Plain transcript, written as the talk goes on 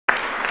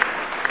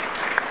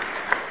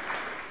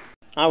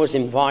I was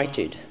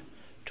invited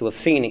to a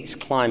Phoenix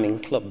Climbing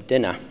Club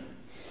dinner,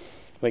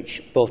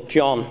 which both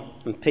John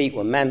and Pete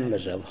were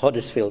members of,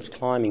 Huddersfield's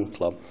Climbing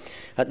Club,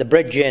 at the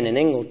Bridge Inn in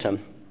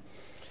Ingleton.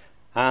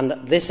 And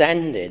this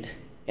ended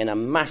in a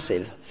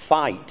massive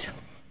fight.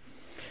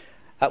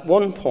 At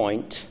one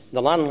point,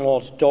 the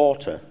landlord's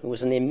daughter, who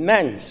was an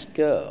immense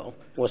girl,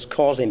 was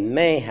causing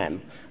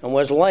mayhem and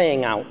was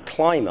laying out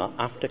climber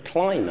after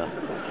climber.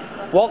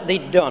 What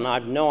they'd done,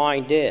 I've no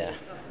idea.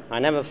 I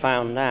never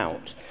found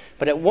out.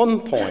 But at one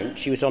point,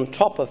 she was on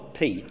top of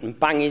Pete and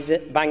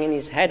banging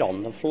his head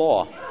on the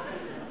floor.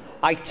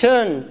 I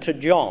turned to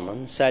John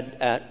and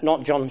said,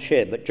 not John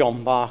Shear, but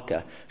John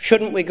Barker,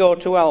 shouldn't we go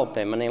to help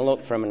him? And he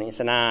looked for him and he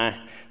said,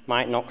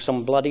 might knock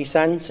some bloody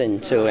sense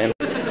into him.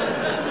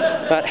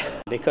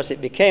 But because it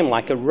became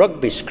like a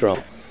rugby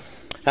scrum.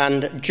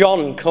 And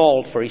John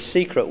called for his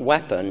secret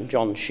weapon,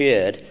 John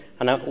Sheard,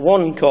 and at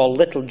one call,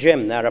 little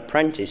Jim, their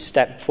apprentice,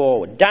 stepped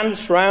forward,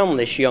 danced round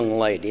this young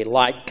lady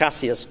like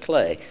Cassius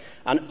Clay,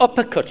 and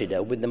uppercutted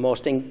her with the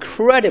most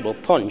incredible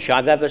punch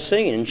I've ever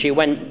seen, and she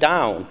went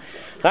down.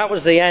 That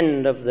was the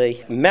end of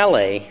the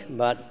melee,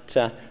 but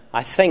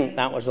I think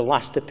that was the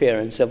last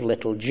appearance of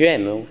little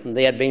Jim, who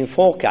they had been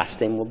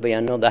forecasting would be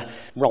another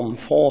Ron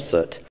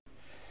Fawcett.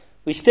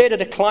 We stayed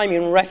at a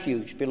climbing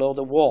refuge below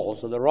the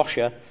walls of the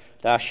Rocher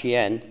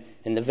d'Archienne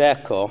in the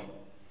Vercors.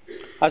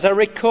 As I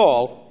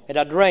recall, it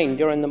had rained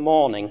during the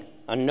morning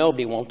and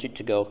nobody wanted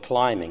to go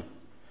climbing,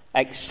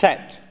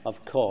 except,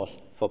 of course,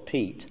 for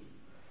Pete.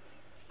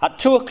 At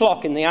 2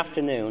 o'clock in the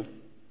afternoon,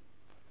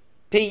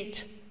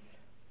 Pete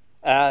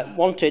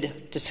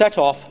wanted to set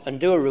off and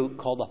do a route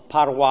called the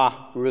Parois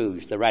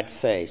Rouge, the Red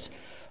Face,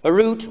 a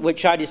route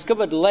which I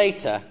discovered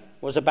later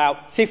was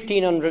about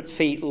 1,500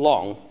 feet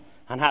long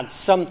and had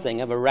something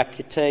of a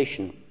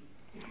reputation.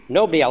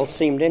 Nobody else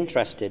seemed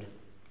interested.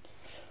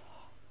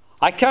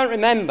 I can't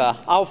remember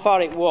how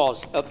far it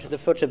was up to the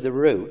foot of the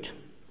route.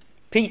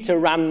 Peter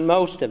ran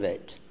most of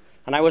it,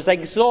 and I was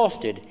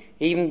exhausted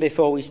even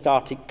before we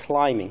started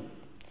climbing.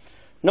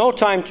 No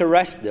time to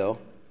rest, though.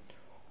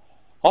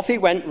 Off he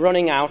went,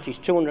 running out his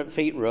 200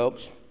 feet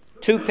ropes,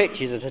 2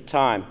 pitches at a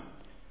time.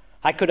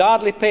 I could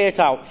hardly pay it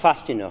out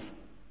fast enough,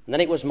 and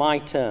then it was my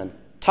turn.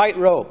 Tight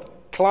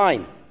rope,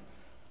 climb.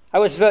 I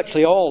was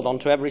virtually hauled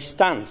onto every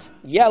stance,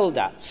 yelled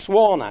at,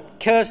 sworn at,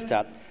 cursed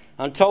at,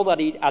 and told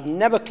that I'd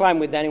never climbed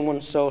with anyone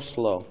so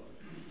slow.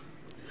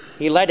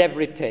 He led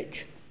every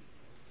pitch.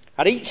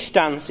 At each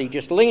stance, he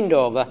just leaned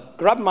over,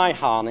 grabbed my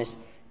harness,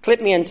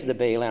 clipped me into the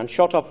belay, and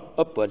shot off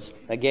upwards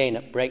again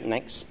at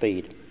breakneck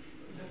speed.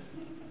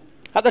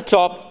 At the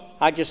top,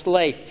 I just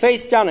lay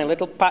face down in a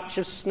little patch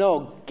of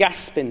snow,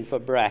 gasping for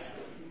breath.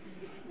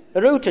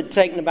 The route had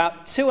taken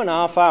about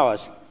 2.5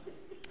 hours,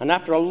 and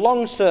after a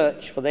long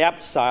search for the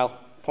abseil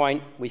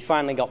point, we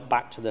finally got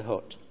back to the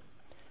hut.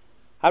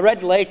 I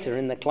read later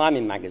in the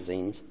climbing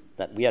magazines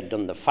that we had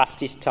done the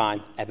fastest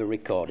time ever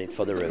recorded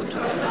for the route.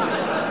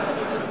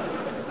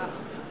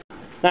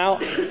 Now,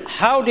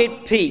 how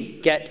did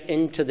Pete get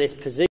into this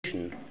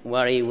position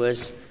where he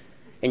was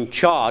in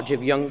charge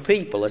of young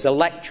people as a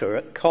lecturer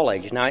at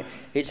college? Now,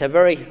 it's a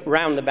very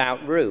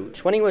roundabout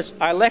route.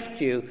 I left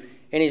you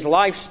in his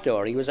life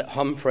story, he was at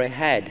Humphrey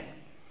Head.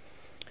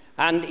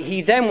 And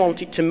he then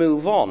wanted to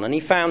move on, and he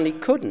found he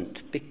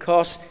couldn't,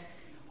 because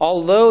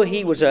although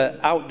he was an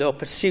outdoor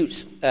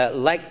pursuits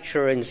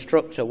lecturer,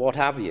 instructor, what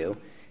have you,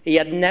 he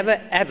had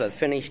never ever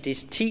finished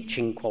his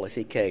teaching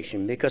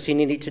qualification because he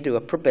needed to do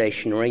a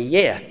probationary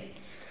year.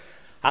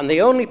 And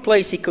the only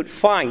place he could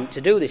find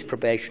to do this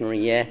probationary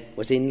year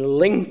was in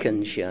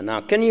Lincolnshire.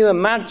 Now, can you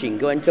imagine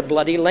going to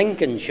bloody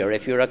Lincolnshire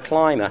if you're a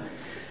climber?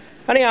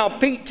 Anyhow,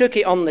 Pete took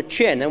it on the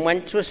chin and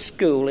went to a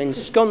school in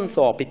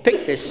Scunthorpe. He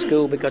picked this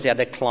school because he had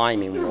a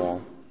climbing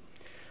wall.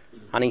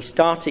 And he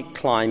started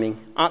climbing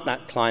at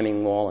that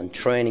climbing wall and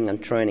training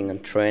and training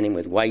and training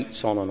with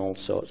weights on and all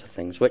sorts of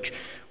things, which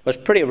was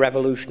pretty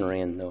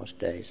revolutionary in those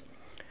days.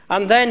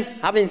 And then,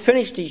 having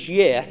finished his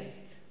year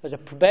as a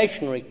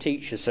probationary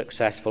teacher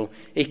successful,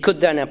 he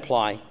could then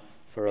apply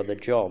for other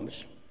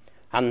jobs.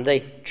 And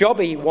the job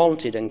he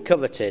wanted and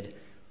coveted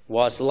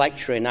was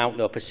lecturing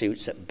outdoor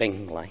pursuits at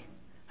Bingley.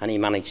 And he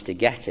managed to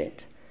get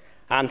it.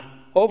 And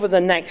over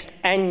the next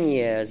N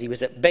years, he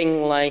was at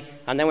Bingley,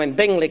 and then when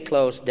Bingley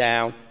closed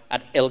down,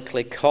 at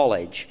Ilkley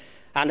College.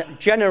 And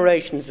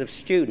generations of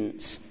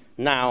students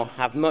now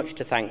have much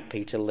to thank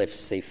Peter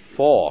Livesey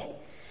for.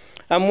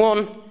 And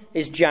one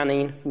is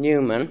Janine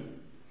Newman,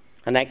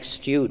 an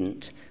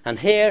ex-student. And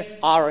here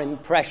are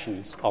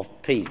impressions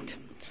of Pete.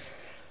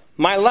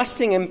 My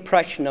lasting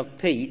impression of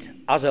Pete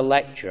as a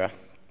lecturer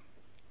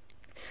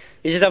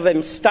is of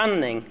him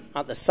standing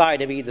at the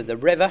side of either the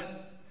river,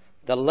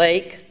 the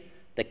lake,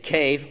 the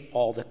cave,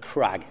 or the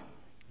crag,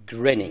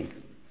 grinning.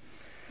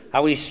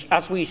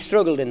 As we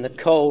struggled in the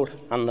cold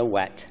and the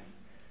wet,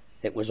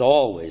 it was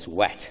always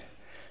wet,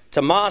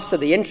 to master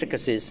the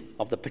intricacies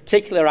of the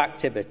particular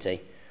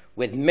activity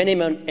with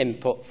minimum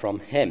input from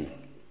him.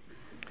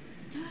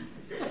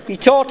 He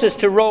taught us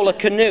to roll a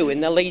canoe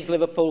in the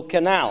Leeds-Liverpool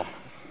Canal,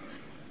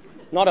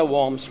 not a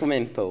warm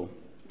swimming pool.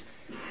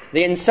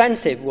 The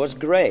incentive was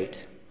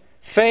great.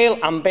 Fail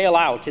and bail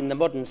out in the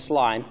mud and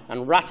slime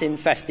and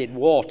rat-infested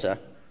water,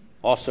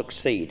 or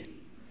succeed.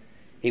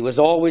 He was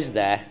always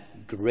there,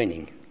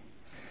 grinning.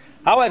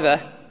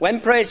 However,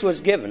 when praise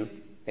was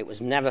given, it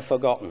was never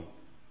forgotten,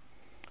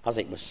 as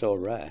it was so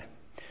rare.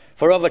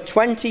 For over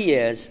 20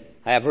 years,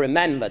 I have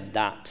remembered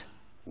that.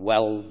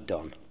 Well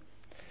done.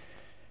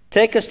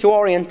 Take us to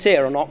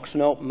Orienteer on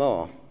Oxenope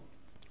Moor.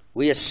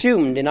 We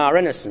assumed in our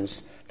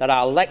innocence that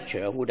our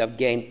lecturer would have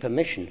gained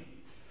permission.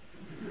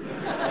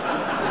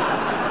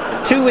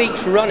 2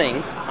 weeks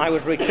running, I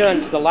was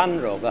returned to the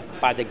Land Rover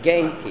by the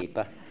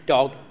gamekeeper,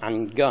 dog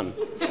and gun.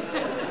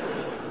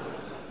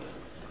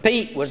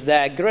 Pete was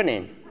there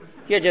grinning.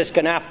 You're just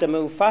going to have to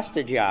move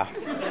faster, Jar.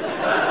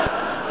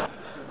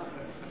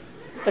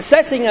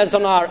 Assessing us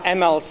on our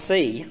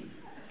MLC,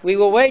 we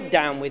were weighed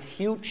down with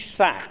huge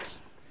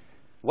sacks,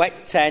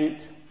 wet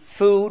tent,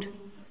 food,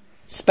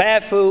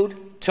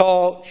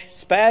 torch,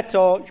 spare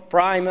torch,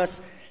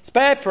 primus,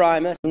 spare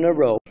primus, and a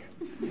rope.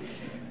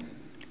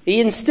 He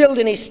instilled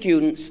in his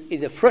students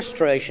either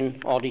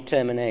frustration or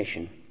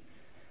determination.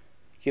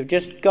 You've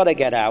just got to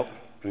get out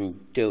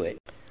and do it.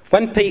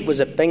 When Pete was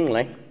at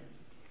Bingley,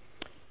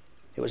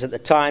 it was at the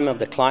time of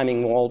the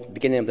climbing wall,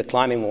 beginning of the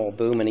climbing wall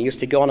boom, and he used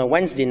to go on a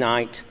Wednesday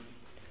night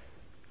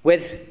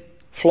with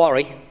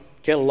Florrie,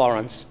 Jill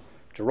Lawrence,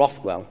 to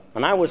Rothwell.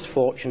 And I was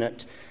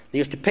fortunate. They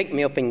used to pick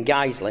me up in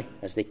Guiseley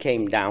as they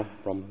came down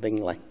from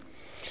Bingley.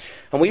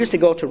 And we used to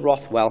go to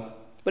Rothwell,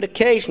 but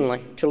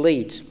occasionally to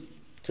Leeds,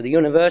 to the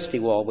University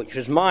Wall, which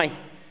was my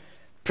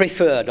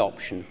preferred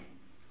option.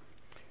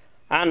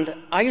 And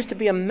I used to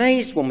be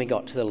amazed when we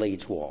got to the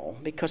Leeds Wall,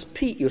 because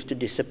Pete used to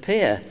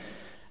disappear.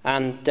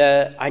 And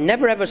I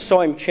never ever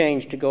saw him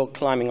change to go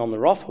climbing on the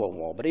Rothwell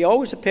Wall, but he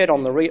always appeared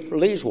on the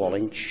Leeds Wall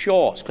in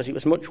shorts, because it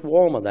was much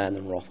warmer there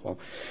than Rothwell.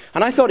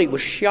 And I thought he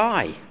was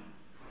shy.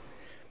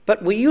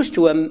 But we used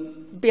to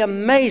be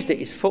amazed at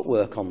his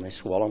footwork on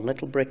this wall, on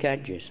little brick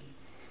edges.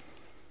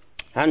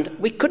 And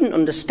we couldn't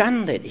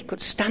understand it. He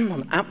could stand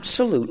on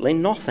absolutely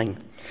nothing.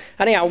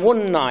 Anyhow,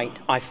 one night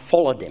I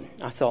followed him.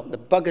 I thought, the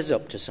bugger's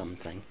up to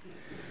something.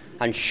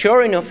 And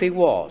sure enough, he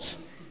was.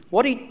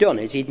 What he'd done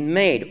is he'd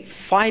made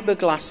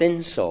fiberglass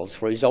insoles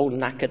for his old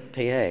knackered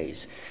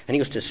PAs. And he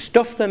used to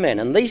stuff them in,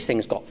 and these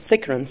things got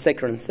thicker and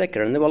thicker and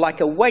thicker, and they were like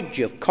a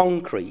wedge of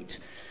concrete.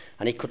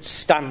 And he could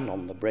stand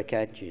on the brick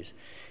edges.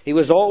 He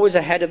was always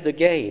ahead of the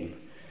game.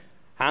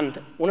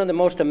 And one of the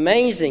most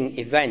amazing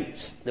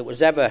events that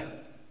was ever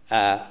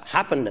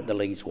happened at the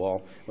Leeds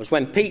Wall was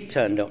when Pete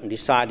turned up and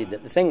decided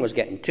that the thing was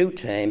getting too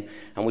tame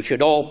and we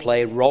should all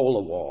play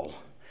roller wall.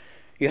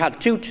 You had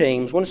two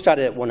teams, one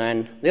started at one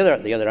end, the other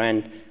at the other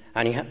end,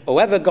 and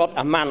whoever got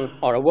a man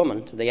or a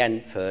woman to the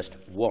end first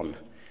won.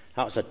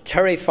 That was a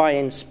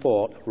terrifying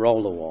sport,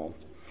 roller wall.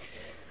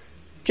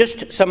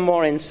 Just some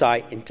more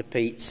insight into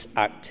Pete's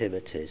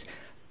activities.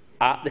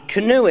 The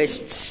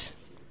Canoeists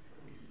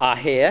are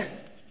here,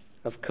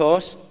 of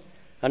course.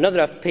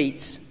 Another of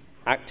Pete's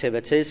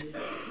activities,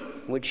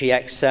 which he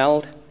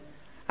excelled,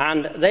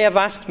 and they have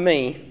asked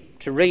me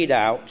to read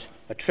out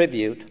a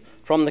tribute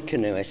from the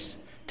Canoeists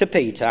to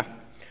Peter,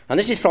 and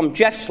this is from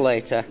Jeff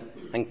Slater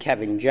and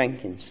Kevin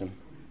Jenkinson.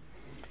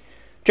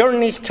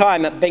 During his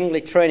time at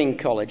Bingley Training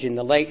College in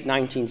the late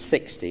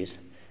 1960s,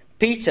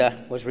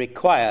 Peter was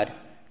required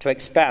to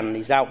expand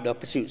his outdoor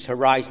pursuits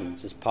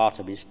horizons as part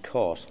of his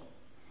course.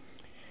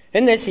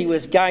 In this, he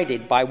was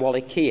guided by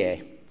Wally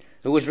Keay,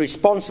 who was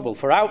responsible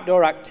for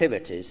outdoor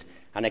activities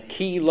and a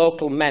key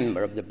local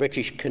member of the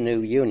British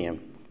Canoe Union.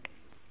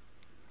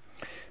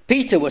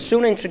 Peter was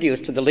soon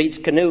introduced to the Leeds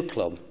Canoe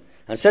Club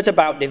and set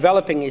about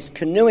developing his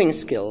canoeing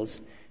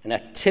skills in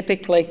a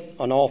typically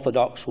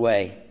unorthodox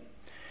way.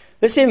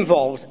 This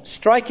involved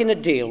striking a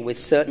deal with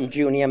certain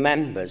junior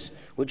members,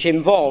 which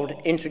involved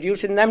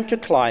introducing them to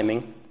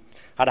climbing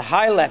at a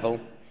high level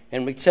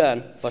in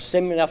return for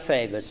similar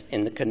favours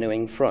in the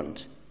canoeing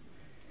front.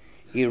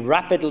 He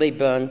rapidly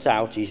burnt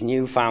out his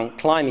newfound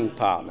climbing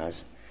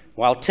partners,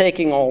 while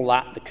taking all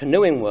that the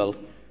canoeing world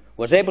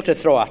was able to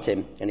throw at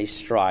him in his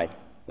stride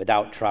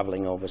without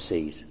travelling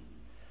overseas.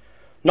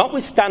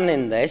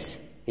 Notwithstanding this,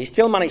 he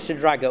still managed to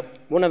drag up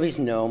one of his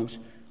gnomes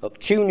up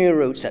 2 new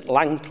routes at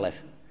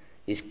Langcliffe,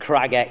 his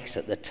Crag X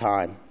at the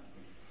time.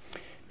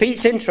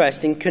 Pete's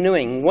interest in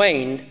canoeing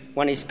waned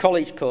when his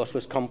college course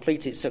was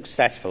completed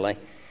successfully,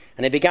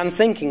 and he began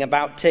thinking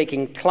about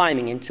taking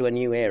climbing into a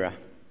new era.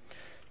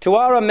 To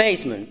our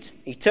amazement,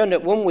 he turned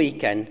up one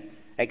weekend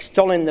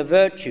extolling the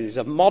virtues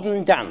of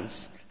modern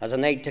dance as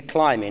an aid to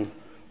climbing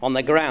on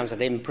the grounds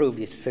that it improved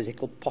his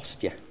physical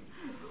posture.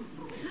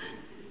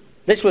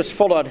 This was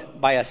followed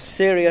by a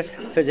serious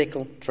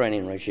physical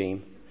training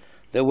regime.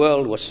 The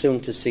world was soon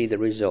to see the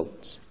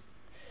results.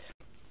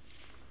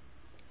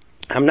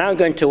 I'm now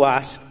going to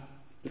ask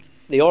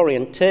the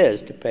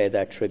Orienteers to pay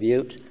their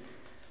tribute,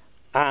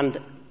 and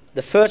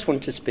the first one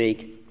to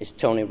speak is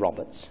Tony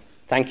Roberts.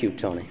 Thank you,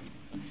 Tony.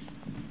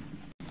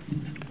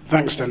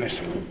 Thanks,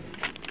 Dennis.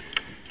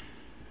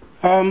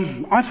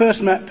 I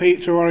first met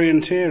Pete through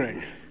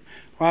orienteering,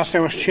 whilst I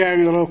was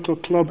chairing the local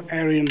club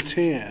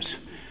Orienteers.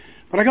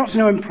 But I got to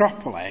know him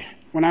properly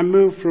when I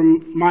moved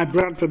from my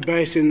Bradford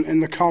base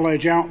in the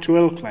college out to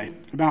Ilkley,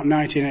 about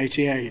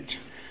 1988.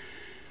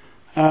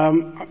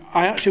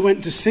 I actually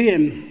went to see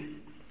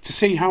him to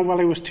see how well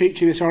he was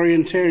teaching this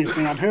orienteering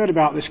thing. I'd heard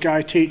about this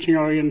guy teaching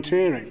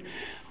orienteering.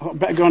 I thought,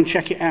 better go and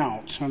check it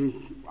out.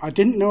 And I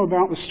didn't know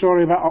about the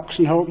story about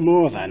Oxenhope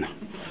Moor then.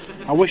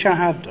 I wish I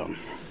had done.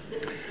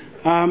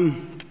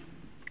 And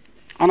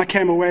I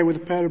came away with a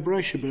pair of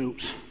bracer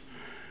boots.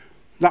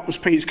 That was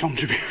Pete's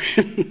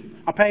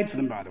contribution. I paid for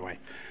them, by the way.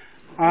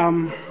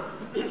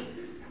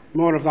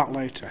 More of that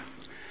later.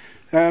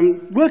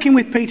 Working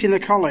with Pete in the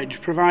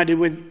college provided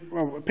with,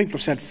 well, people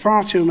have said,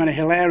 far too many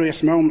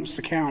hilarious moments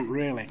to count,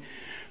 really.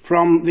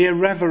 From the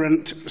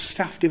irreverent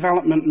staff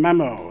development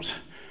memos,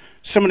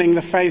 summoning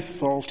the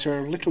faithful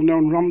to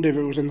little-known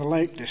rendezvous in the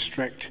Lake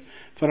District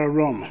for a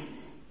run,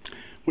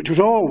 which was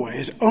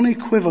always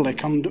unequivocally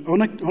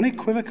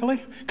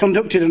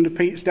conducted under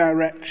Pete's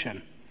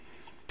direction,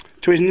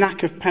 to his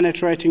knack of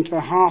penetrating to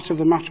the heart of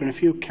the matter in a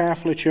few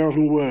carefully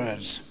chosen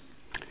words.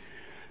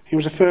 He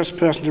was the first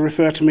person to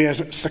refer to me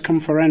as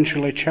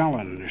circumferentially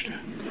challenged.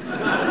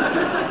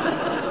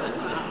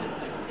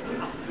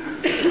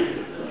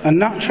 A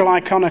natural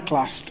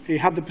iconoclast, he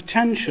had the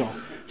potential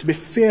to be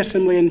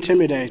fearsomely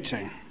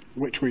intimidating,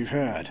 which we've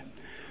heard.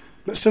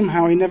 But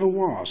somehow he never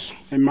was,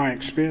 in my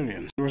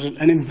experience. He was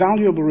an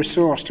invaluable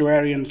resource to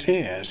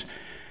Orienteers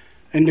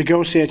in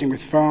negotiating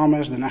with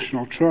farmers, the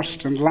National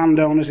Trust, and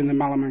landowners in the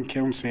Malham and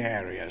Kilnsea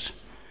areas.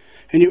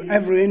 He knew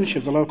every inch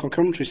of the local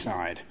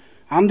countryside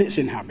and its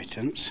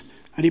inhabitants,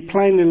 and he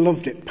plainly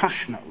loved it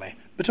passionately,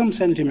 but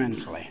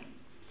unsentimentally.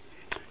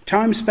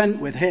 Time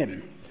spent with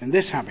him in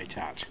this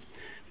habitat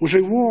was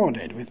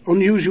rewarded with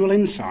unusual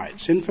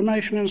insights,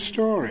 information and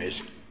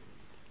stories,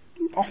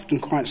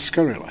 often quite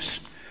scurrilous,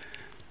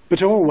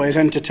 but always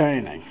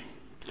entertaining.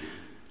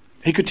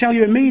 He could tell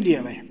you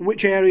immediately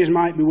which areas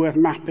might be worth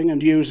mapping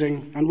and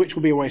using and which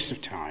would be a waste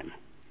of time.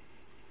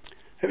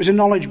 It was a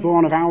knowledge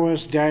born of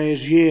hours,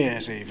 days,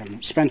 years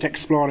even, spent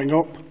exploring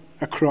up,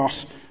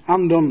 across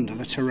and under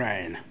the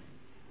terrain.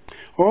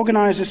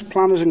 Organisers,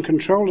 planners and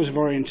controllers of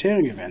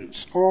orienteering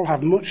events all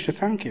have much to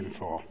thank him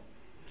for.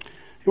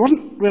 He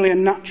wasn't really a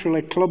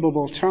naturally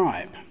clubbable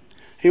type.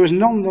 He was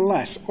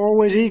nonetheless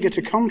always eager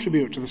to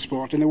contribute to the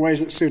sport in the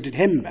ways that suited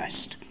him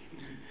best.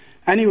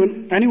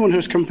 Anyone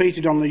who's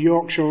competed on the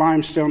Yorkshire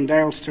limestone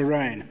dales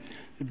terrain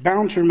is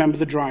bound to remember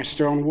the dry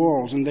stone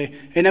walls and the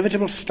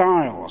inevitable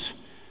stiles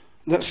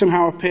that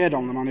somehow appeared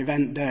on them on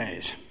event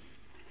days.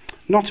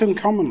 Not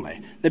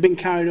uncommonly, they'd been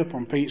carried up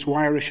on Pete's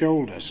wiry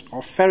shoulders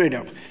or ferried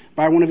up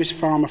by one of his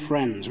farmer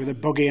friends with a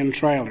buggy and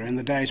trailer in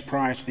the days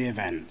prior to the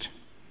event.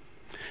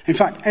 In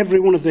fact, every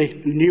one of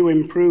the new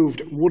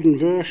improved wooden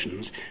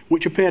versions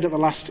which appeared at the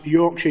last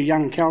Yorkshire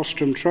Jan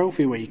Kellstrom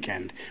Trophy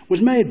weekend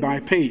was made by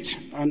Pete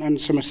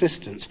and some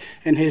assistants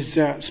in his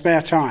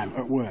spare time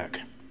at work.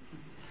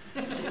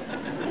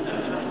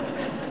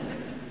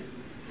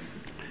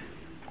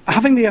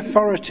 Having the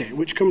authority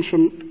which comes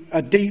from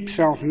a deep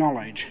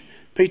self-knowledge,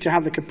 Peter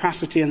had the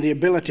capacity and the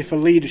ability for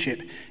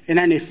leadership in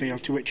any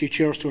field to which he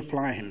chose to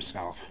apply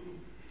himself.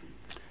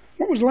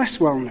 What was less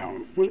well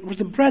known was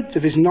the breadth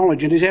of his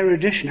knowledge and his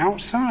erudition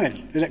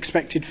outside his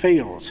expected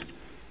fields.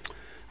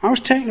 I was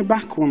taken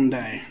aback one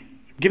day,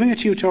 giving a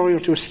tutorial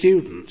to a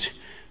student,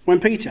 when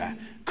Peter,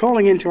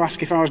 calling in to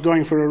ask if I was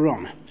going for a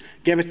run,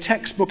 gave a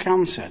textbook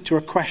answer to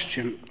a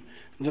question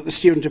that the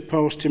student had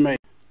posed to me.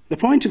 The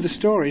point of the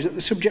story is that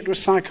the subject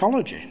was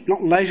psychology,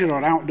 not leisure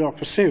or outdoor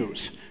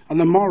pursuits, and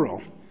the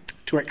moral,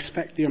 to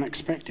expect the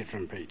unexpected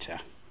from Peter.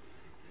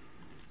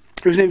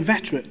 He was an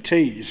inveterate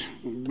tease,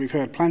 we've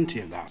heard plenty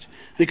of that,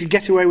 and he could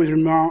get away with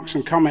remarks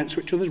and comments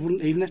which others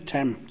wouldn't even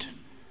attempt.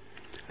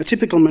 A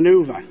typical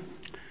manoeuvre.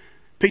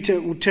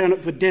 Peter would turn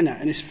up for dinner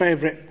in his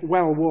favourite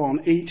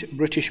well-worn Eat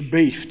British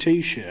Beef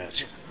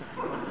t-shirt,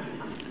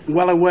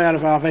 well aware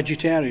of our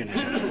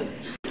vegetarianism.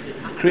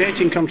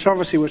 Creating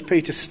controversy was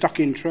Peter's stock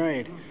in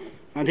trade,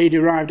 and he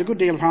derived a good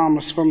deal of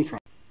harmless fun from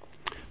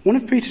it. One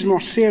of Peter's more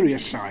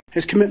serious sides,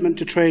 his commitment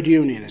to trade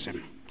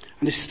unionism,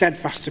 and his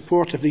steadfast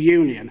support of the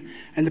union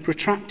in the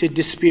protracted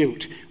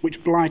dispute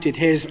which blighted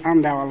his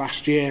and our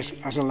last years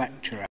as a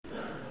lecturer.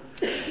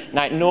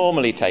 Now, it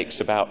normally takes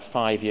about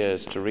 5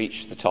 years to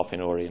reach the top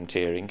in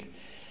orienteering.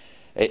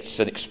 It's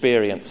an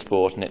experienced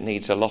sport and it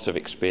needs a lot of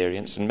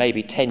experience, and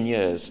maybe 10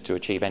 years to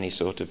achieve any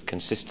sort of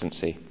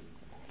consistency.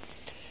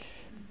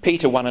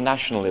 Peter won a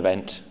national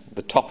event,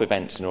 the top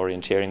events in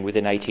orienteering,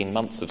 within 18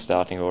 months of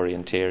starting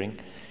orienteering.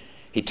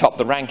 He topped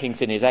the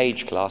rankings in his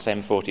age class,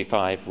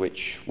 M45,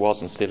 which was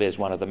and still is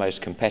one of the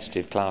most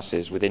competitive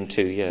classes, within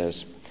 2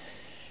 years.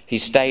 He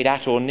stayed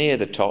at or near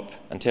the top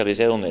until his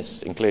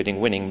illness, including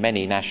winning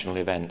many national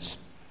events.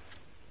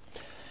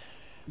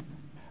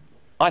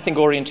 I think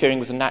orienteering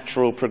was a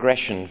natural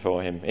progression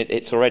for him.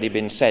 It's already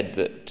been said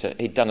that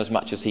he'd done as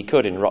much as he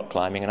could in rock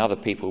climbing and other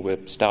people were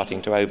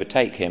starting to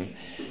overtake him.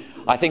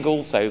 I think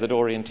also that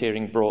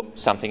orienteering brought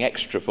something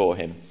extra for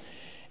him.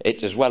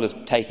 It, as well as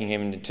taking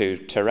him into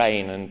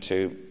terrain and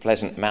to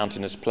pleasant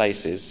mountainous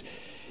places,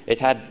 It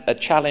had a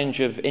challenge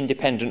of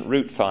independent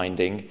route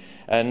finding,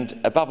 and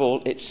above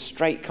all, it's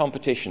straight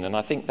competition, and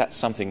I think that's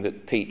something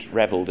that Pete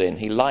revelled in.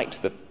 He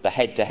liked the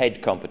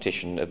head-to-head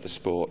competition of the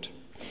sport.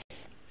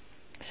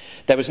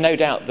 There was no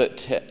doubt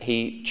that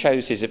he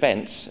chose his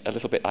events, a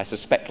little bit, I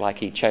suspect, like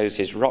he chose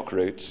his rock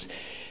routes,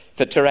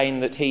 for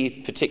terrain that he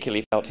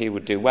particularly felt he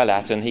would do well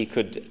at, and he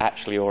could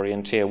actually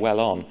orienteer well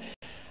on.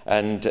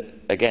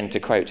 And again, to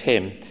quote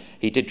him,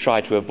 he did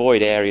try to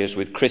avoid areas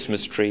with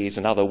Christmas trees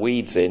and other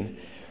weeds in,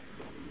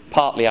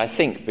 partly, I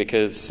think,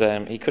 because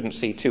he couldn't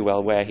see too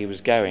well where he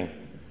was going.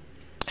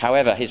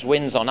 However, his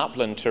wins on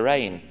upland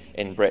terrain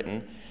in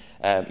Britain,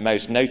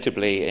 most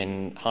notably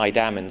in High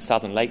Dam in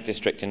Southern Lake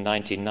District in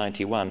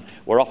 1991,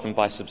 were often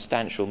by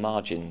substantial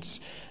margins,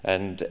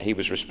 and he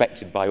was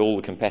respected by all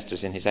the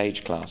competitors in his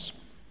age class.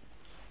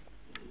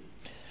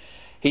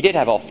 He did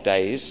have off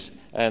days,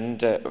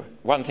 and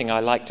one thing I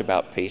liked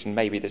about Pete, and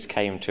maybe this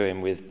came to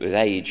him with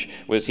age,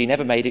 was he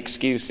never made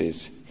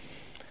excuses.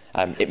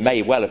 It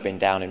may well have been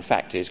down, in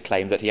fact, to his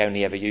claim that he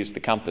only ever used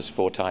the compass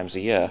 4 times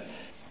a year.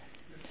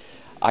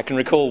 I can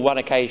recall one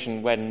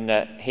occasion when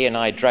he and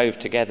I drove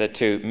together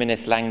to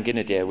Mynydd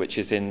Llangynidir, which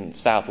is in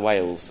South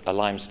Wales, a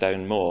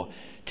limestone moor.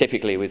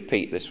 Typically with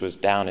Pete, this was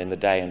down in the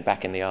day and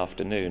back in the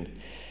afternoon.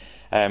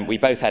 We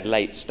both had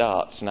late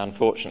starts, and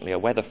unfortunately a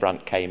weather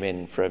front came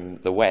in from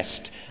the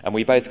west, and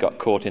we both got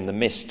caught in the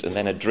mist and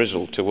then a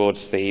drizzle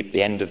towards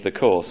the end of the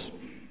course.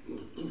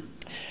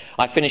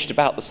 I finished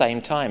about the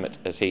same time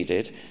as he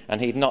did, and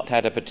he'd not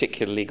had a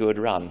particularly good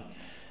run.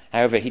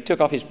 However, he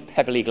took off his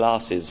pebbly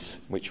glasses,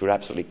 which were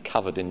absolutely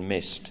covered in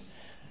mist,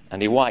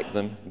 and he wiped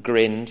them,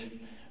 grinned,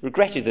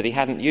 regretted that he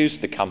hadn't used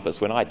the compass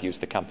when I'd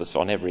used the compass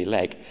on every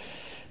leg.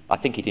 I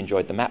think he'd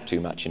enjoyed the map too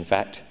much, in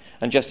fact,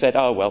 and just said,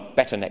 "Oh, well,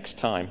 better next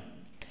time."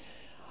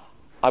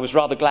 I was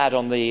rather glad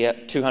on the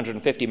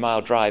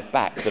 250-mile drive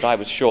back that I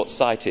was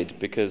short-sighted,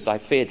 because I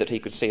feared that he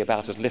could see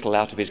about as little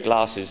out of his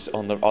glasses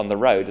on the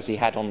road as he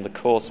had on the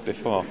course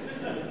before.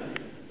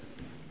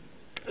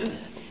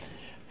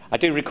 I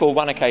do recall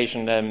one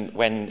occasion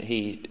when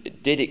he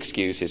did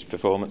excuse his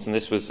performance, and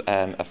this was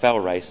a fell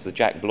race, the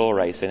Jack Blaw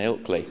race in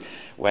Ilkley,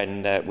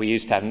 when we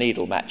used to have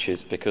needle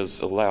matches,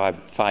 because although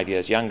I'm 5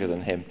 years younger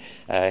than him,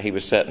 he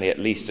was certainly at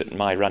least at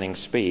my running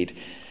speed.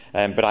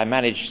 But I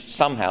managed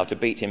somehow to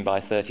beat him by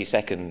 30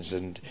 seconds,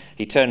 and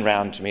he turned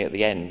round to me at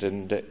the end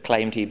and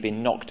claimed he'd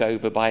been knocked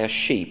over by a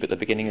sheep at the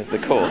beginning of the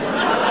course.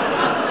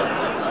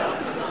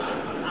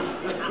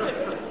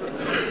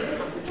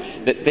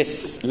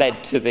 This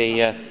led to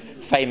the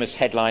famous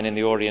headline in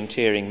the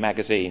Orienteering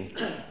magazine,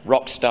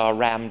 "Rock star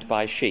rammed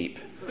by sheep."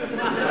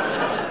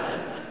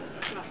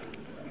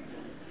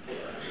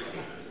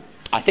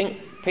 I think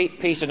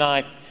Pete and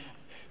I,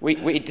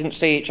 we didn't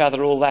see each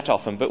other all that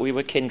often, but we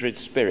were kindred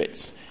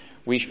spirits.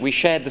 We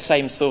shared the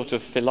same sort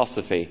of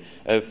philosophy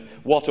of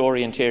what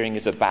orienteering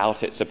is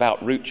about. It's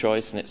about route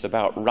choice, and it's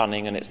about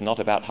running, and it's not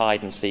about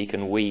hide and seek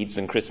and weeds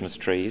and Christmas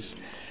trees.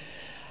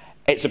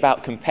 It's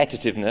about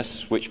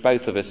competitiveness, which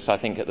both of us, I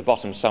think, at the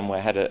bottom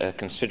somewhere had a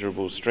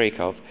considerable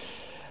streak of.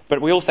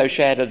 But we also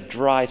shared a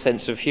dry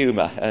sense of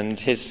humour, and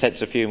his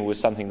sense of humour was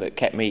something that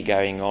kept me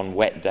going on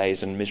wet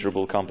days and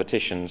miserable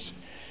competitions.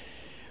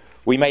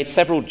 We made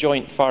several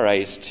joint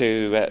forays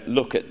to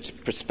look at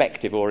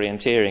prospective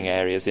orienteering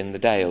areas in the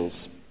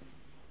Dales.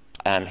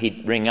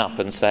 He'd ring up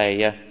and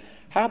say,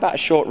 "How about a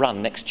short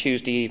run next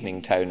Tuesday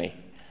evening, Tony?"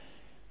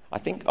 I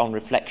think on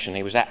reflection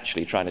he was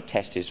actually trying to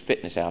test his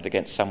fitness out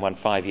against someone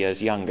 5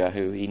 years younger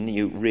who he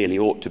knew really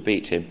ought to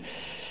beat him.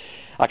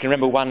 I can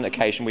remember one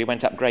occasion we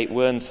went up Great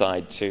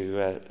Whernside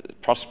to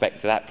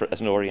prospect that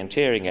as an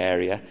orienteering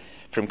area.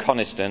 From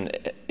Coniston,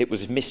 it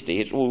was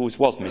misty. It always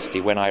was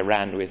misty when I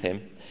ran with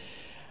him.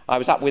 I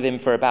was up with him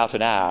for about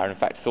an hour, and in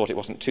fact thought it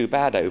wasn't too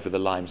bad over the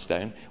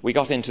limestone. We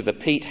got into the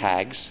peat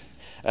hags,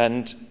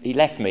 and he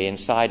left me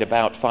inside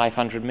about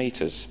 500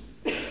 metres.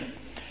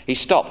 He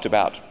stopped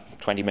about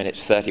 20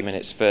 minutes, 30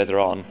 minutes further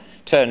on,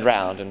 turned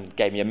round and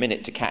gave me a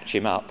minute to catch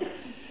him up.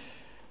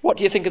 "What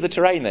do you think of the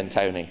terrain then,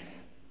 Tony?"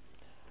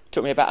 It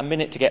took me about a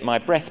minute to get my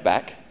breath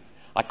back.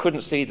 I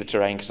couldn't see the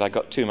terrain because I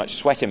got too much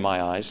sweat in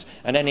my eyes,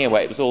 and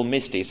anyway it was all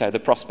misty, so the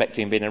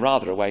prospecting had been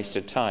rather a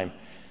wasted time.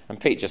 And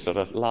Pete just sort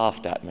of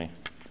laughed at me.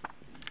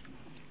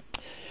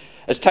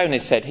 As Tony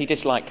said, he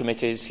disliked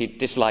committees, he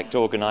disliked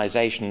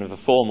organisation of a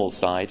formal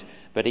side,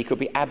 but he could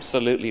be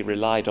absolutely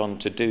relied on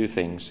to do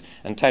things.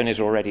 And Tony's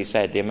already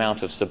said the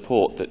amount of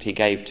support that he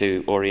gave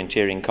to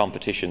orienteering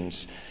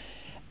competitions.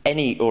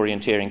 Any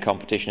orienteering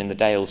competition in the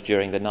Dales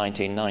during the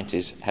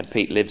 1990s had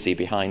Pete Livesey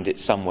behind it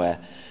somewhere.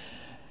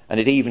 And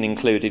it even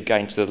included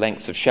going to the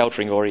lengths of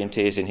sheltering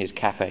orienteers in his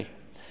cafe,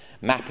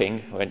 mapping,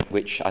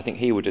 which I think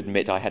he would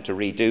admit I had to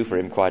redo for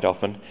him quite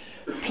often,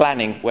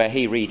 planning where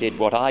he redid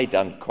what I'd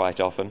done quite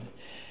often.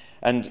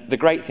 And the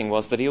great thing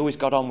was that he always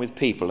got on with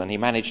people, and he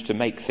managed to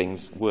make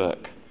things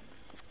work.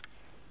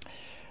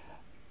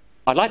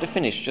 I'd like to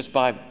finish just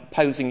by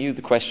posing you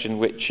the question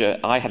which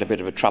I had a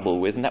bit of a trouble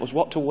with, and that was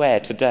what to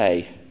wear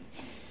today.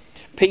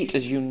 Pete,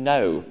 as you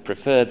know,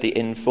 preferred the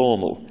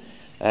informal.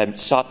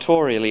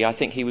 Sartorially, I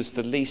think he was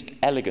the least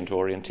elegant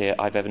Orienteer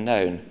I've ever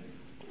known.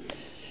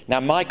 Now,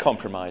 my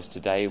compromise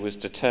today was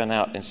to turn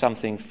out in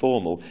something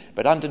formal,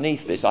 but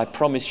underneath this, I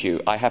promise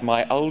you, I have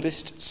my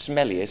oldest,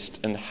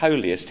 smelliest and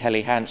holiest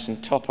Helly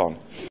Hansen top on.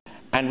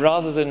 And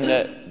rather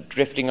than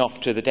drifting off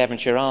to the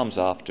Devonshire Arms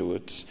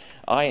afterwards,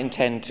 I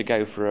intend to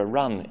go for a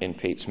run in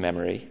Pete's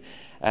memory.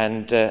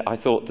 And I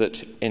thought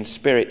that in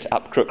spirit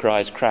up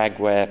Crookrise Crag,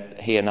 where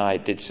he and I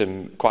did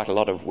quite a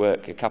lot of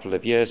work a couple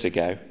of years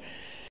ago,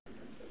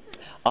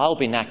 I'll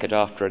be knackered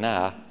after an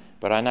hour,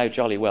 but I know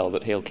jolly well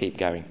that he'll keep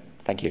going.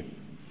 Thank you.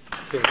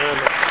 Thank you very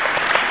much.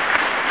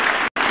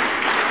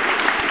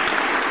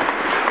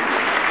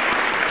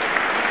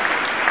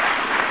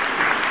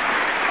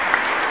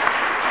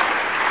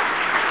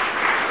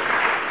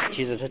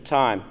 At a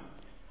time.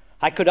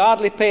 I could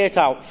hardly pay it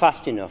out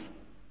fast enough,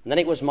 and then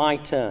it was my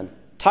turn.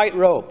 Tight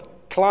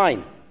rope,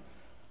 climb.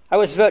 I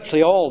was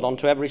virtually hauled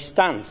onto every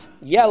stance,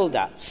 yelled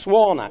at,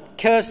 sworn at,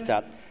 cursed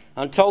at,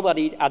 and told that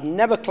I'd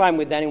never climbed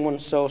with anyone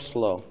so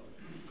slow.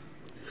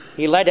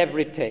 He led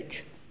every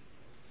pitch.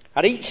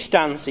 At each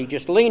stance, he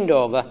just leaned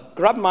over,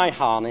 grabbed my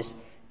harness,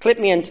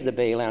 clipped me into the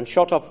belay, and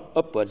shot off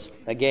upwards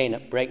again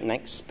at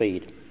breakneck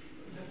speed.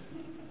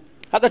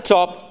 At the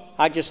top,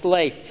 I just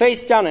lay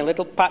face down in a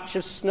little patch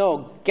of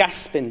snow,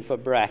 gasping for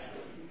breath.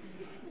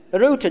 The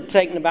route had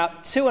taken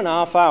about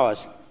 2.5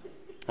 hours,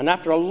 and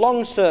after a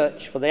long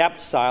search for the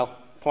abseil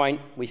point,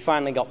 we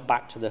finally got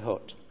back to the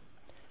hut.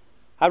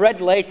 I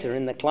read later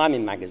in the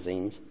climbing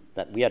magazines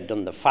that we had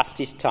done the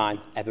fastest time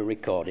ever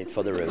recorded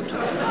for the route.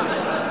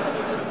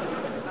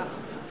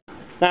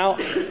 Now,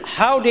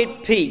 how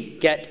did Pete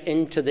get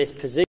into this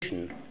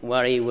position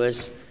where he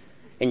was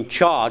in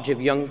charge of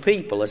young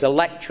people as a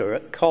lecturer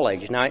at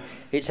college? Now,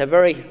 it's a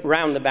very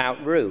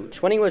roundabout route.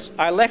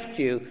 I left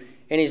you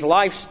in his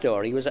life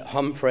story, he was at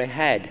Humphrey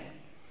Head.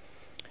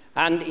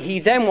 And he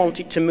then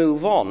wanted to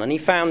move on, and he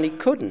found he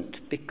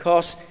couldn't,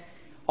 because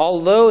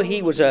although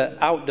he was an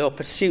outdoor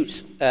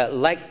pursuits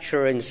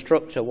lecturer,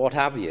 instructor, what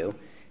have you,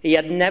 he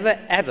had never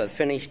ever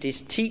finished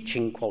his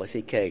teaching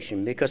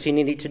qualification because he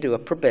needed to do a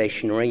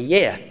probationary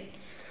year.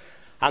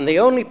 And the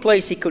only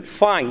place he could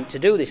find to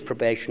do this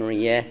probationary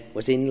year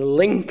was in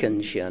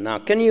Lincolnshire. Now,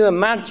 can you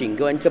imagine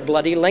going to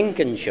bloody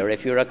Lincolnshire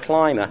if you're a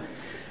climber?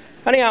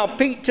 Anyhow,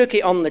 Pete took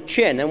it on the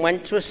chin and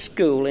went to a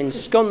school in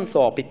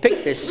Scunthorpe. He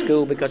picked this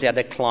school because he had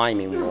a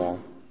climbing wall.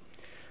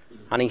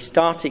 And he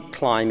started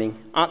climbing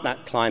at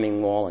that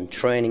climbing wall and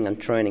training and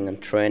training and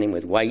training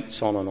with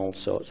weights on and all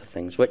sorts of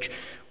things, which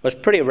was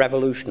pretty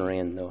revolutionary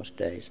in those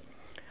days.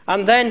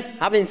 And then,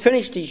 having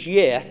finished his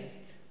year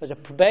as a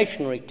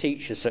probationary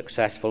teacher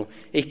successful,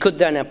 he could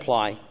then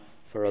apply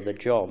for other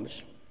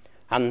jobs.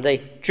 And the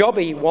job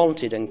he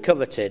wanted and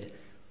coveted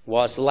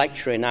was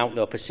lecturing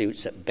outdoor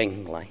pursuits at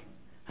Bingley,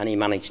 and he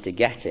managed to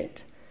get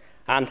it.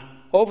 And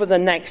over the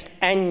next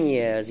N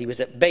years, he was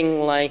at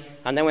Bingley,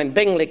 and then when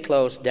Bingley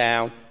closed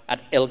down,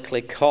 at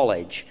Ilkley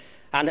College.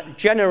 And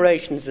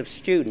generations of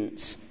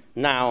students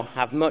now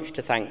have much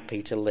to thank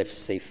Peter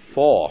Livesey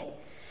for.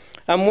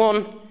 And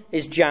one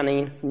is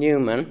Janine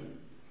Newman,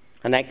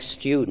 an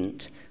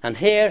ex-student. And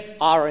here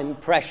are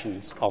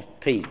impressions of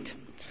Pete.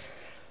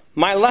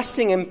 My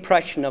lasting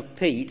impression of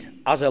Pete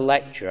as a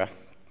lecturer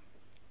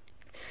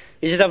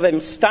is of him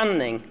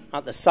standing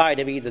at the side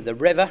of either the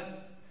river,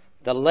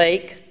 the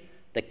lake,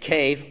 the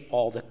cave,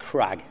 or the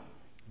crag,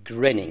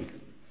 grinning.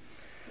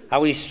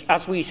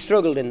 As we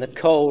struggled in the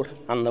cold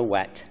and the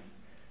wet,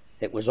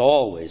 it was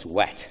always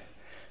wet,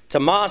 to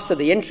master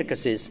the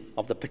intricacies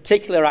of the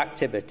particular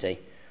activity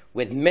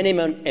with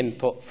minimum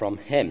input from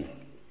him.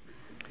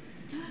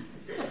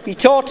 He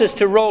taught us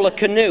to roll a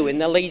canoe in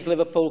the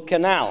Leeds-Liverpool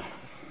Canal,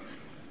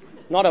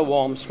 not a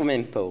warm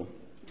swimming pool.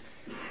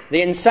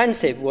 The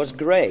incentive was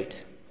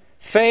great.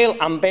 Fail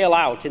and bail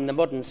out in the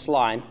mud and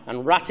slime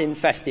and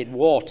rat-infested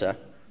water.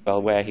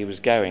 Well, where he was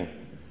going.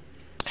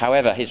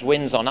 However, his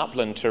wins on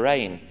upland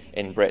terrain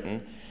in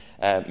Britain,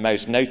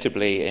 most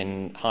notably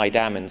in High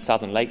Dam in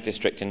Southern Lake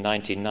District in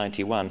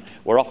 1991,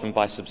 were often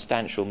by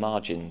substantial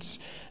margins,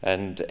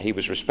 and he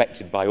was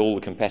respected by all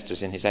the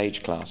competitors in his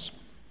age class.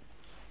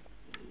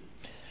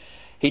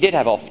 He did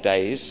have off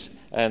days,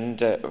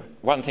 and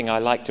one thing I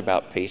liked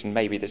about Pete, and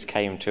maybe this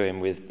came to him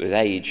with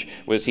age,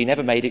 was he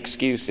never made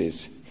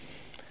excuses.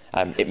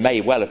 It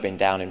may well have been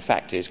down, in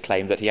fact, to his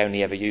claim that he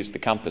only ever used the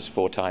compass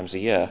 4 times a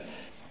year.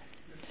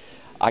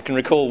 I can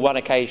recall one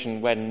occasion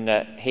when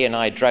he and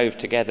I drove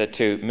together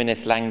to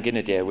Mynydd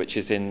Llangynnidir, which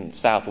is in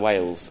South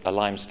Wales, a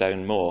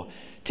limestone moor.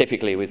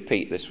 Typically with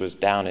Pete, this was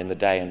down in the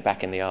day and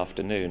back in the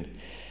afternoon.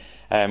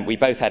 We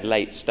both had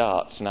late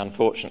starts, and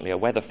unfortunately a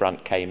weather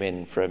front came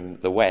in from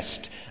the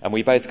west, and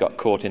we both got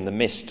caught in the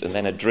mist and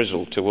then a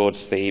drizzle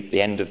towards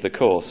the end of the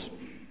course.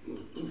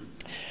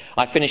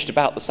 I finished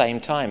about the same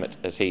time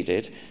as he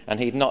did,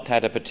 and he'd not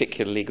had a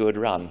particularly good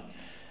run.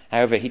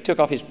 However, he took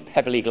off his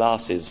pebbly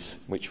glasses,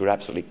 which were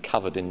absolutely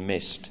covered in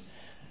mist,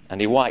 and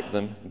he wiped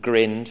them,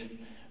 grinned,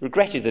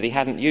 regretted that he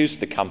hadn't used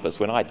the compass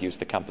when I'd used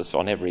the compass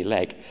on every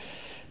leg.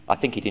 I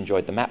think he'd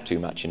enjoyed the map too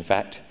much, in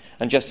fact,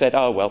 and just said,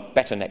 "Oh, well,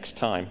 better next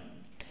time."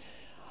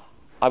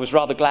 I was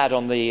rather glad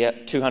on the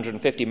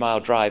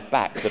 250-mile drive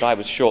back that I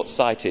was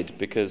short-sighted,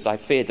 because I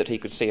feared that he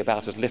could see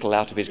about as little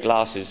out of his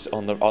glasses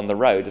on the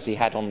road as he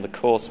had on the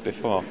course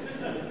before.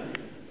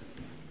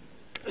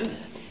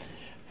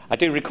 I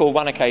do recall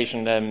one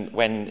occasion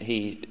when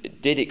he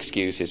did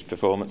excuse his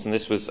performance, and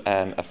this was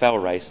a fell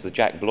race, the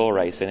Jack Blaw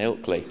race in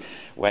Ilkley,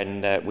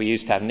 when we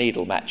used to have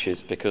needle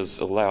matches,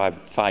 because although I'm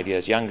 5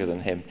 years younger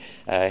than him,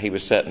 he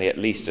was certainly at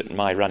least at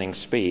my running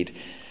speed.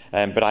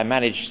 But I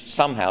managed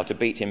somehow to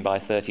beat him by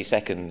 30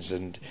 seconds,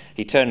 and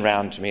he turned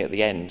round to me at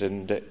the end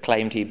and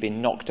claimed he'd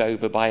been knocked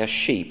over by a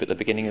sheep at the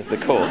beginning of the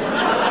course.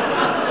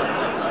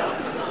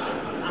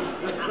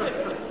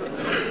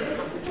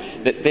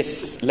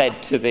 This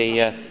led to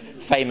the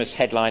famous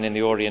headline in the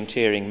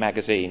Orienteering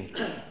magazine,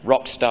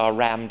 "Rock star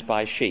rammed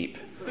by sheep."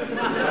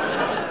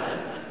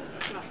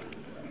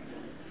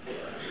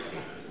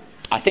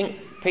 I think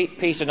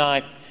Pete and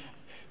I,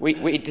 we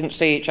didn't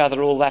see each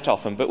other all that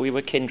often, but we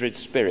were kindred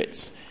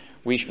spirits.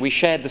 We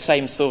shared the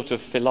same sort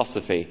of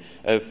philosophy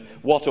of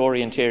what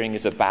orienteering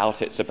is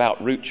about. It's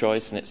about route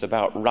choice, and it's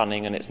about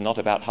running, and it's not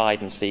about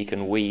hide and seek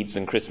and weeds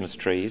and Christmas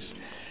trees.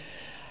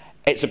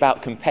 It's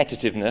about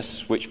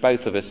competitiveness, which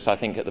both of us, I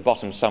think, at the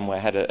bottom somewhere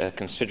had a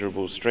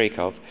considerable streak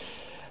of.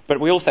 But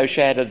we also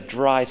shared a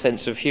dry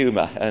sense of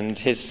humour, and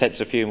his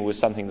sense of humour was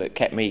something that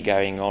kept me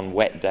going on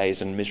wet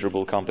days and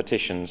miserable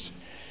competitions.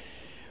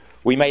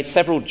 We made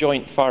several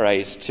joint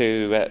forays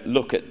to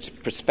look at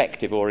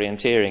prospective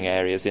orienteering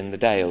areas in the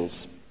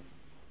Dales.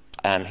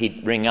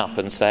 He'd ring up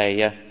and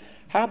say,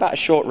 "How about a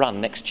short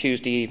run next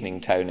Tuesday evening,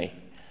 Tony?"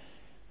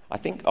 I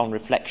think on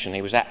reflection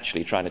he was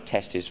actually trying to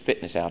test his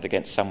fitness out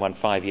against someone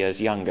 5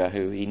 years younger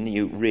who he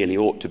knew really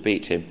ought to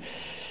beat him.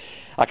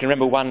 I can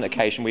remember one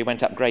occasion we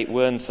went up Great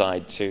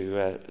Whernside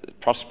to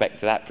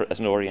prospect that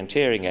as an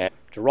orienteering area.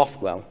 To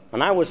Rothwell,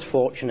 and I was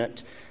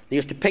fortunate. They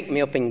used to pick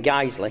me up in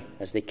Guiseley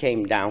as they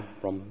came down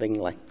from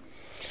Bingley.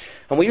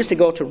 And we used to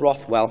go to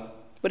Rothwell,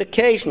 but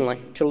occasionally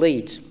to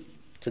Leeds,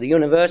 to the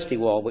University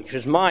Wall, which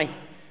was my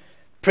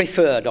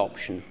preferred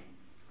option.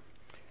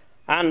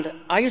 And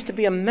I used to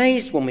be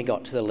amazed when we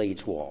got to the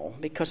Leeds Wall,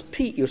 because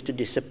Pete used to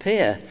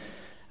disappear.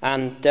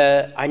 And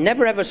I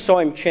never ever saw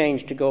him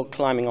change to go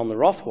climbing on the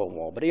Rothwell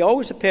Wall, but he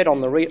always appeared on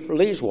the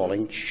Leeds Wall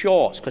in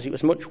shorts, because it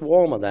was much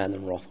warmer there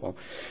than Rothwell.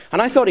 And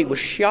I thought he was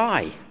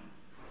shy.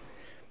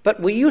 But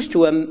we used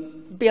to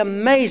be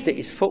amazed at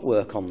his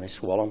footwork on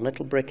this wall, on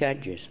little brick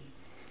edges.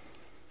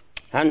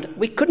 And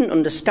we couldn't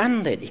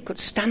understand it. He could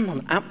stand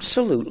on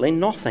absolutely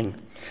nothing.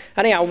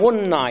 Anyhow,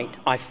 one night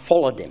I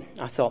followed him.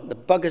 I thought, the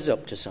bugger's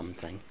up to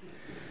something.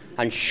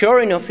 And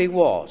sure enough he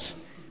was.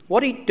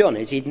 What he'd done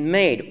is he'd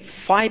made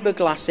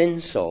fiberglass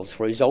insoles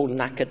for his old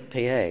knackered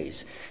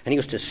PAs. And he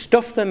used to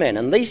stuff them in,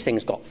 and these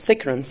things got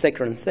thicker and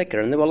thicker and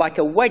thicker, and they were like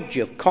a wedge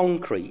of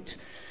concrete.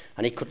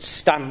 And he could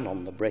stand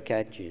on the brick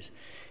edges.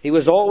 He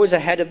was always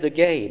ahead of the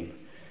game.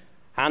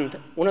 And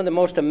one of the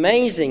most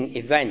amazing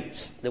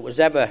events that was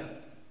ever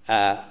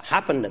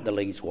happened at the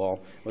Leeds Wall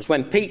was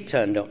when Pete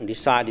turned up and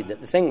decided that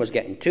the thing was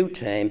getting too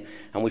tame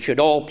and we should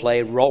all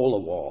play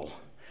roller wall.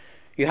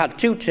 You had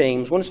two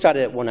teams, one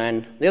started at one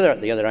end, the other at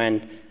the other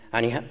end,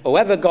 and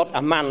whoever got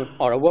a man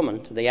or a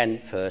woman to the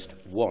end first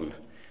won.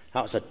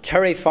 That was a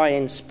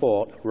terrifying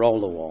sport,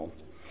 roller wall.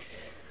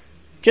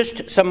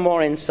 Just some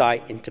more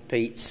insight into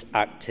Pete's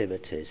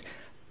activities.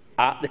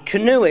 The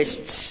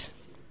Canoeists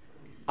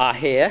are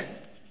here,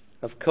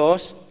 of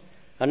course,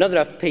 another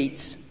of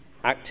Pete's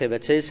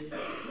activities,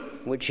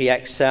 which he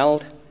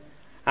excelled,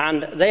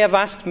 and they have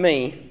asked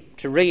me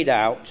to read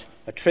out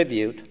a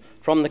tribute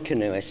from the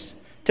Canoeists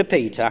to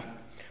Peter,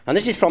 and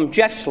this is from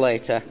Jeff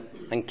Slater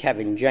and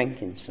Kevin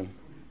Jenkinson.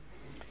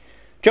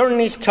 During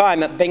his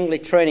time at Bingley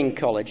Training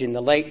College in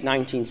the late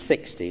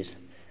 1960s,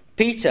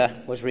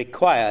 Peter was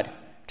required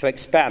to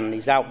expand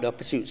his outdoor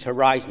pursuits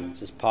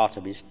horizons as part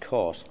of his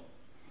course.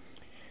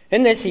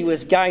 In this, he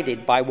was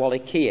guided by Wally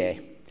Keay,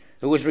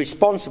 who was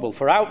responsible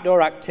for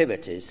outdoor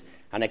activities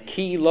and a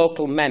key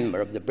local member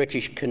of the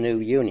British Canoe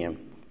Union.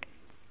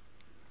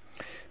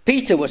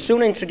 Peter was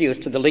soon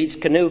introduced to the Leeds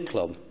Canoe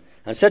Club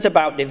and set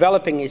about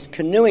developing his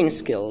canoeing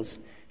skills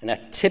in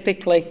a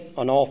typically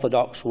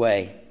unorthodox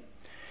way.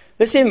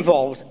 This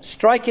involved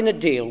striking a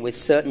deal with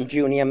certain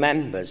junior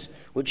members,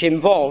 which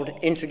involved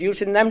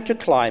introducing them to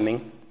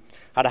climbing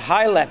at a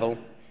high level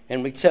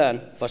in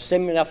return for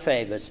similar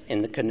favours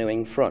in the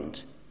canoeing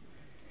front.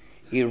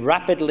 He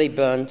rapidly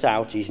burnt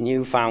out his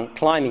newfound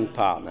climbing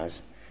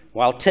partners,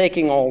 while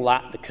taking all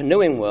that the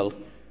canoeing world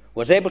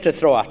was able to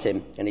throw at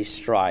him in his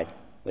stride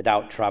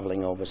without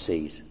travelling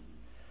overseas.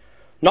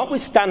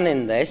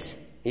 Notwithstanding this,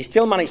 he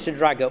still managed to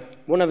drag up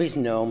one of his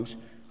gnomes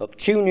up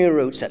two new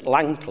routes at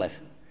Langcliffe,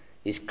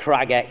 his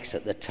Crag X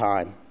at the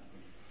time.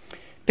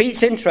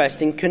 Pete's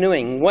interest in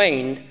canoeing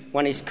waned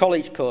when his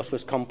college course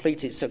was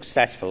completed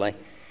successfully,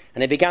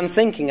 and he began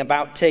thinking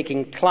about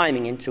taking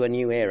climbing into a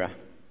new era.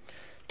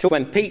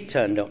 When Pete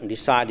turned up and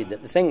decided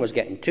that the thing was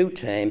getting too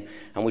tame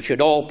and we should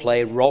all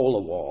play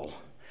roller wall.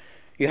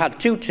 You had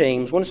two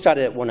teams, one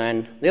started at one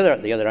end, the other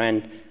at the other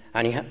end,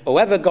 and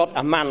whoever got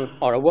a man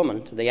or a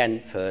woman to the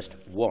end first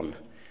won.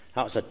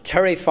 That was a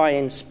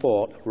terrifying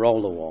sport,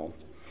 roller wall.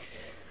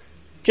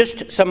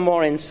 Just some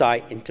more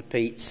insight into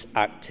Pete's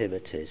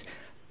activities.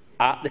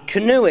 The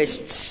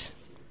Canoeists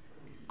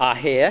are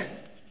here,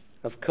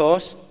 of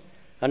course,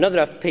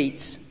 another of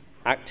Pete's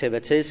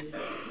activities,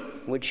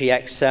 which he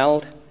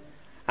excelled,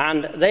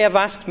 and they have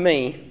asked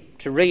me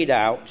to read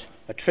out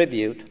a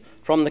tribute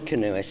from the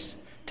Canoeists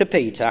to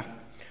Peter,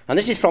 and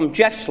this is from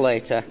Geoff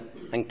Slater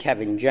and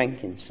Kevin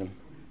Jenkinson.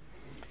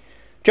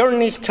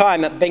 During his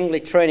time at Bingley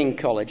Training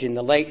College in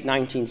the late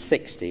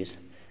 1960s,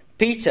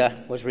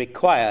 Peter was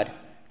required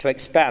to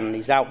expand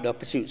his outdoor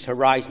pursuits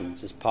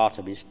horizons as part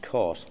of his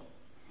course.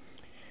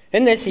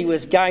 In this, he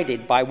was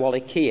guided by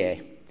Wally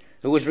Keir,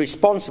 who was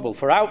responsible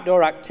for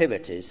outdoor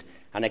activities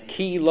and a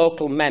key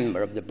local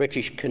member of the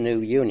British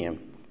Canoe Union.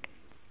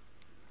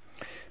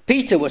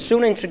 Peter was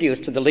soon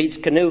introduced to the Leeds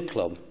Canoe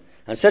Club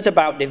and set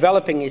about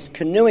developing his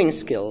canoeing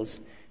skills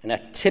in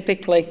a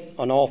typically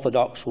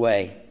unorthodox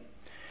way.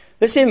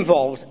 This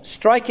involved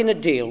striking a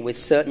deal with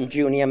certain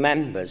junior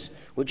members,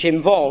 which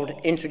involved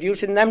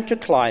introducing them to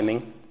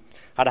climbing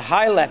at a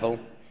high level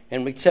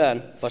in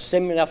return for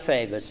similar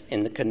favours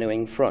in the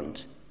canoeing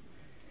front.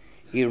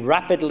 He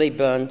rapidly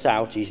burnt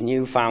out his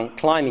newfound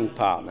climbing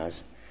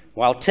partners,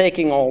 while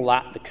taking all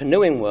that the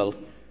canoeing world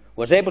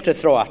was able to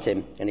throw at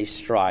him in his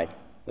stride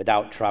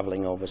without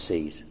travelling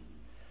overseas.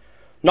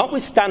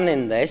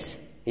 Notwithstanding this,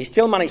 he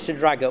still managed to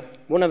drag up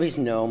one of his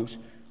gnomes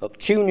up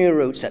 2 new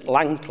routes at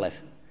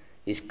Langcliffe,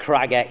 his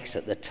Crag X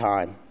at the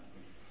time.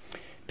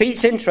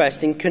 Pete's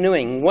interest in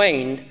canoeing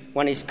waned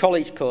when his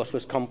college course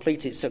was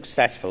completed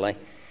successfully,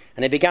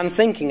 and he began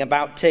thinking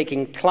about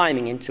taking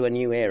climbing into a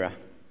new era.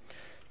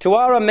 To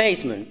our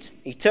amazement,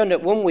 he turned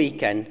up one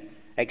weekend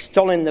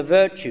extolling the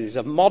virtues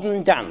of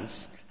modern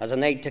dance as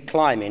an aid to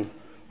climbing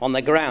on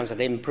the grounds that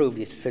it improved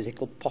his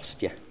physical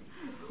posture.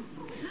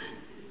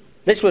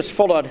 This was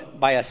followed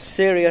by a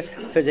serious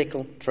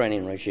physical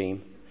training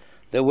regime.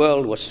 The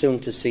world was soon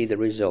to see the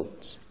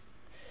results.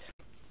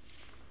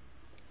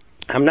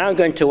 I'm now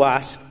going to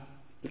ask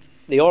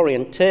the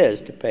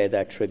Orienteers to pay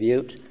their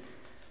tribute,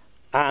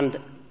 and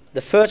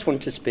the first one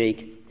to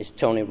speak is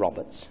Tony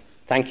Roberts.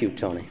 Thank you,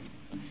 Tony.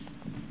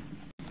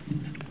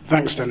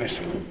 Thanks, Dennis.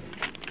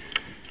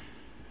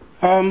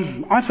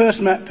 I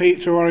first met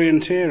Pete through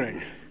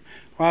orienteering,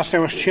 whilst I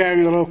was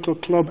chairing the local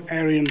club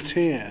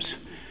Orienteers.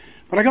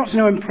 But I got to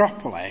know him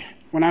properly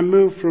when I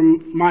moved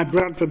from my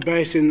Bradford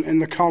base in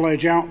the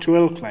college out to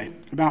Ilkley,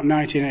 about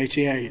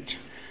 1988.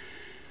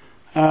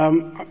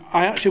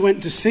 I actually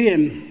went to see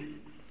him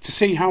to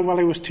see how well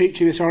he was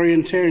teaching this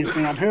orienteering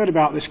thing. I'd heard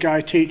about this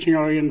guy teaching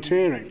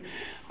orienteering.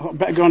 I thought I'd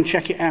better go and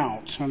check it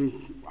out.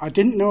 And I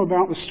didn't know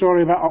about the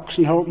story about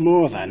Oxenhope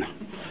Moor then.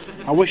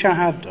 I wish I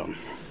had done.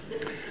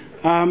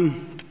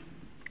 And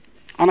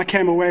I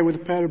came away with a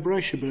pair of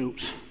bracer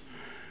boots.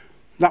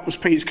 That was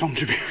Pete's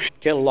contribution.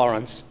 Jill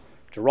Lawrence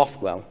to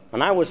Rothwell,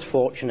 and I was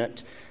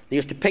fortunate. They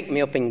used to pick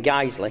me up in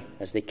Guiseley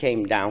as they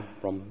came down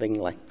from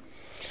Bingley.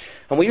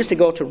 And we used to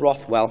go to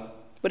Rothwell,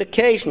 but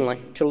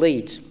occasionally to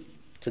Leeds,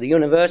 to the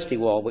University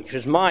Wall, which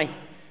was my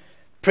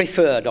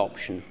preferred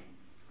option.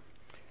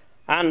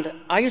 And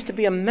I used to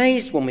be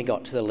amazed when we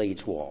got to the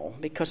Leeds Wall,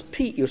 because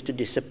Pete used to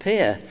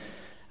disappear.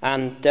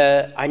 And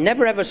I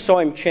never ever saw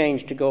him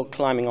change to go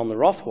climbing on the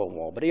Rothwell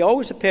Wall, but he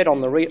always appeared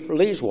on the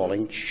Leeds Wall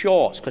in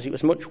shorts, because it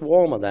was much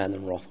warmer there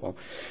than Rothwell.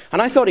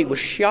 And I thought he was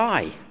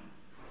shy.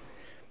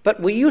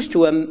 But we used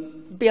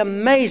to be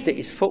amazed at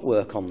his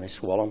footwork on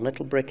this wall, on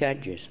little brick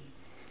edges.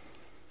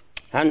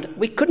 And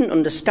we couldn't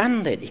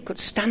understand it. He could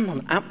stand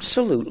on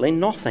absolutely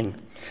nothing.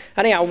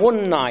 Anyhow,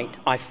 one night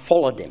I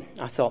followed him.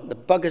 I thought, the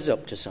bugger's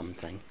up to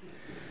something.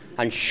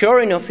 And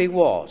sure enough, he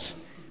was.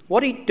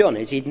 What he'd done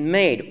is he'd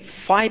made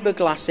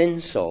fiberglass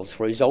insoles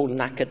for his old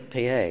knackered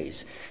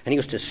PAs. And he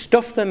used to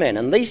stuff them in,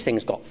 and these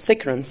things got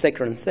thicker and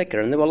thicker and thicker,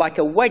 and they were like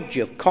a wedge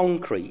of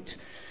concrete.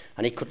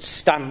 And he could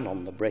stand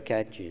on the brick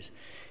edges.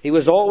 He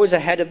was always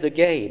ahead of the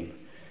game.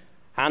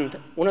 And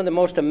one of the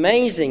most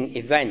amazing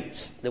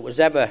events that was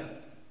ever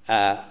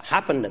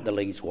happened at the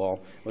Leeds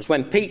Wall was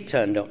when Pete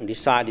turned up and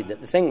decided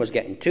that the thing was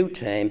getting too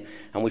tame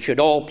and we should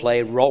all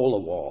play roller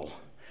wall.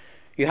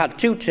 You had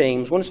 2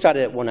 teams, one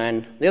started at one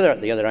end, the other at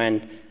the other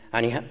end,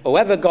 and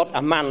whoever got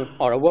a man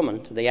or a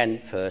woman to the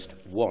end first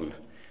won.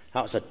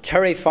 That was a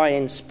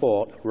terrifying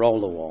sport,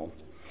 roller wall.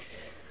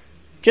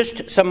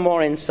 Just some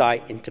more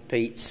insight into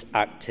Pete's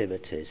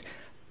activities.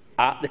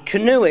 The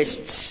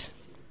Canoeists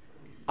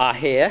are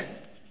here,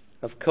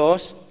 of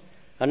course,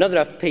 another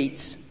of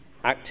Pete's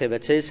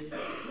activities,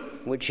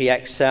 which he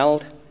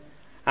excelled,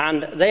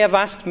 and they have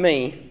asked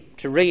me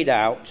to read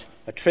out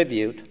a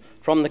tribute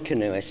from the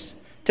Canoeists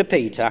to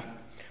Peter,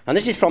 and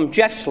this is from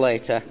Geoff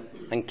Slater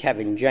and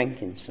Kevin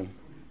Jenkinson.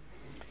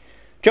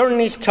 During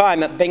his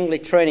time at Bingley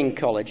Training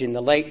College in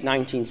the late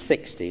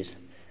 1960s,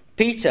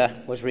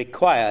 Peter was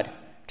required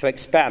to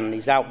expand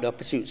his outdoor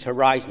pursuits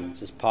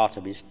horizons as part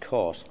of his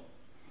course.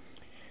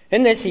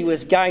 In this, he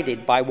was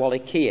guided by Wally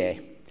Keir,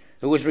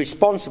 who was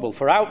responsible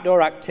for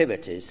outdoor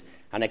activities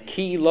and a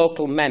key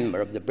local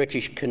member of the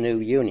British Canoe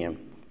Union.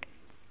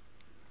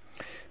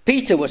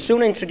 Peter was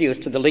soon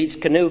introduced to the Leeds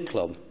Canoe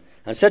Club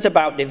and set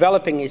about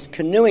developing his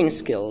canoeing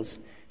skills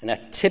in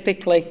a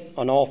typically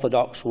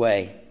unorthodox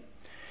way.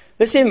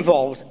 This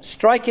involved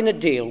striking a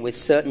deal with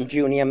certain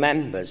junior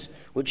members,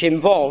 which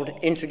involved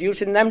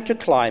introducing them to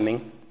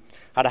climbing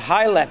at a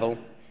high level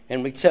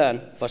in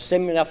return for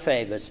similar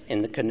favours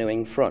in the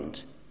canoeing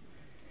front.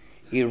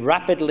 He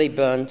rapidly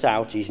burnt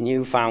out his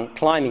newfound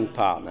climbing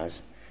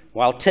partners,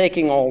 while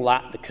taking all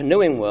that the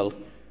canoeing world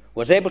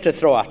was able to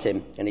throw at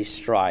him in his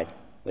stride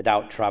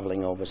without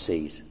travelling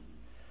overseas.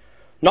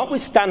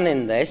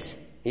 Notwithstanding this,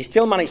 he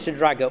still managed to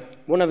drag up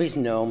one of his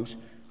gnomes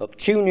up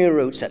 2 new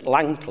routes at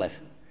Langcliffe,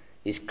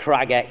 his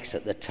Crag X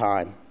at the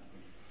time.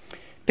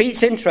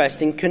 Pete's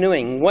interest in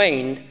canoeing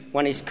waned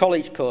when his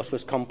college course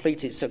was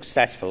completed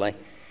successfully,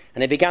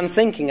 and he began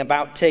thinking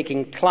about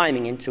taking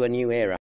climbing into a new era.